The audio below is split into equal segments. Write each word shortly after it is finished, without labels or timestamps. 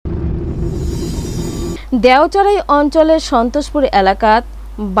দেওচড়াই অঞ্চলের সন্তোষপুর এলাকাত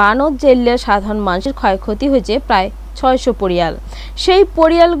বানত জেলে সাধারণ মানুষের ক্ষয়ক্ষতি হয়েছে প্রায় ৬০০ পরিয়াল। সেই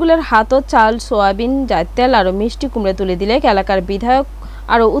পরিয়ালগুলোর হাতত চাল, সোয়াবিন, জাতেল আর মিষ্টি কুমড়া তুলে দিলে এলাকার বিধায়ক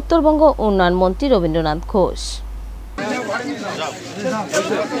আর উত্তরবঙ্গ উন্নয়ন মন্ত্রী রবীন্দ্রনাথ ঘোষ।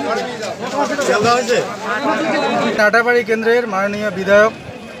 নাটাবাড়ি কেন্দ্রের মাননীয় বিধায়ক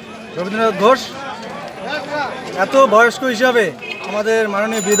রবীন্দ্রনাথ ঘোষ এত বয়স্ক হিসাবে আমাদের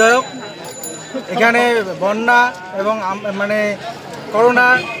মাননীয় বিধায়ক এখানে বন্যা এবং মানে করোনা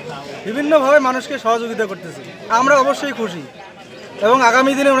বিভিন্নভাবে মানুষকে সহযোগিতা করতেছে। আমরা অবশ্যই খুশি এবং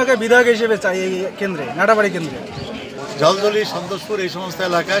আগামী দিনে ওনাকে বিধায়ক হিসেবে চাই এই কেন্দ্রে, নাটাবাড়ি কেন্দ্রে। জলজলি, সন্তোষপুর এই সমস্ত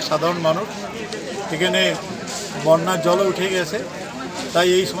এলাকায় সাধারণ মানুষ এখানে বন্যার জল উঠে গেছে, তাই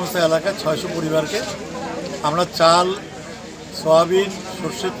এই সমস্ত এলাকায় ৬০০ পরিবারকে আমরা চাল, সয়াবিন,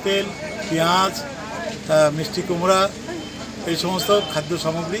 সর্ষের তেল, পেঁয়াজ, মিষ্টি কুমড়া এই সমস্ত খাদ্য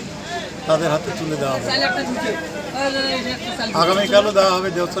সামগ্রী তাদের হাতে তুলে দেওয়া হবে। আগামীকালও দেওয়া হবে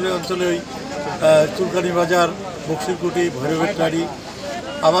দেওচড়াই অঞ্চলে ওই চুলকানি বাজার, বক্সিরকুটি, ভৈরবেরটারি,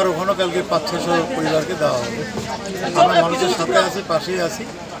 আবার ওখানেও কালকে ৫০০ পরিবারকে দেওয়া হবে। আমরা মানুষের সাথে আছি, পাশেই আছি।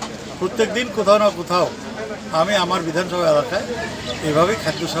 প্রত্যেক দিন কোথাও না কোথাও আমি আমার বিধানসভা এলাকায় এভাবেই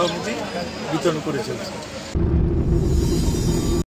খাদ্য সামগ্রী বিতরণ করে চলছি।